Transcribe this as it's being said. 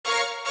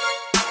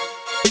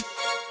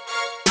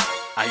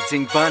魏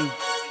正斌，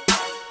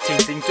正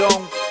正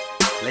中，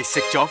你食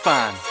咗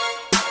飯？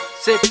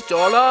食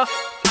咗啦，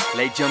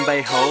你準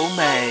備好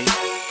未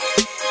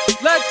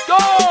Let's go！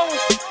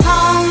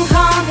 Hong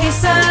Kong其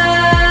實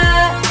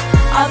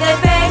我哋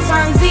非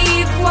常之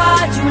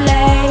掛住你。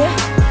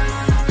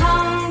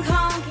Hong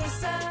Kong其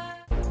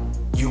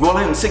實如果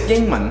你唔識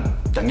英文，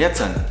等一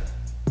陣。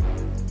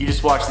You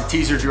just watched the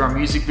teaser to our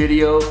music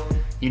video.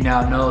 You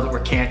now know that we're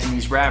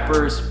Cantonese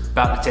rappers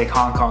about to take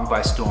Hong Kong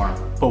by storm.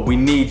 But we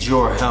need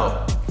your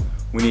help.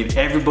 We need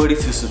everybody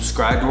to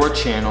subscribe to our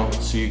channel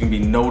so you can be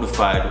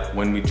notified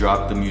when we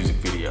drop the music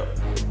video.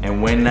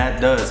 And when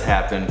that does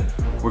happen,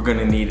 we're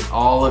gonna need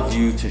all of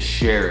you to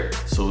share it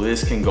so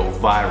this can go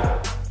viral.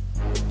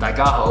 大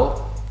家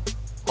好，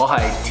我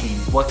係田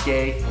屈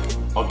基，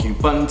我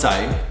叫斌仔，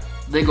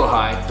呢個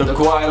係 The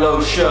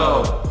Gwai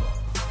Show。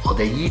我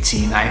哋以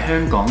前喺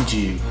香港住，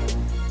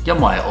因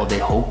為我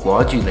哋好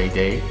掛住你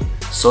哋，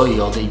所以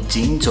我哋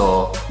剪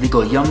咗呢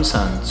個音訊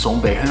送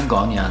俾香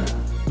港人。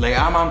你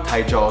啱啱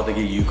睇咗我哋嘅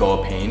預告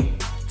片，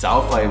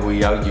找費會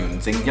有完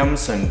整音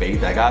訊俾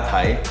大家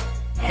睇。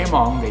希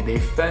望你哋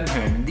分享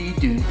呢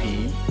段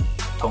片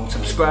同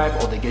subscribe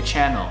我哋嘅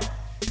channel。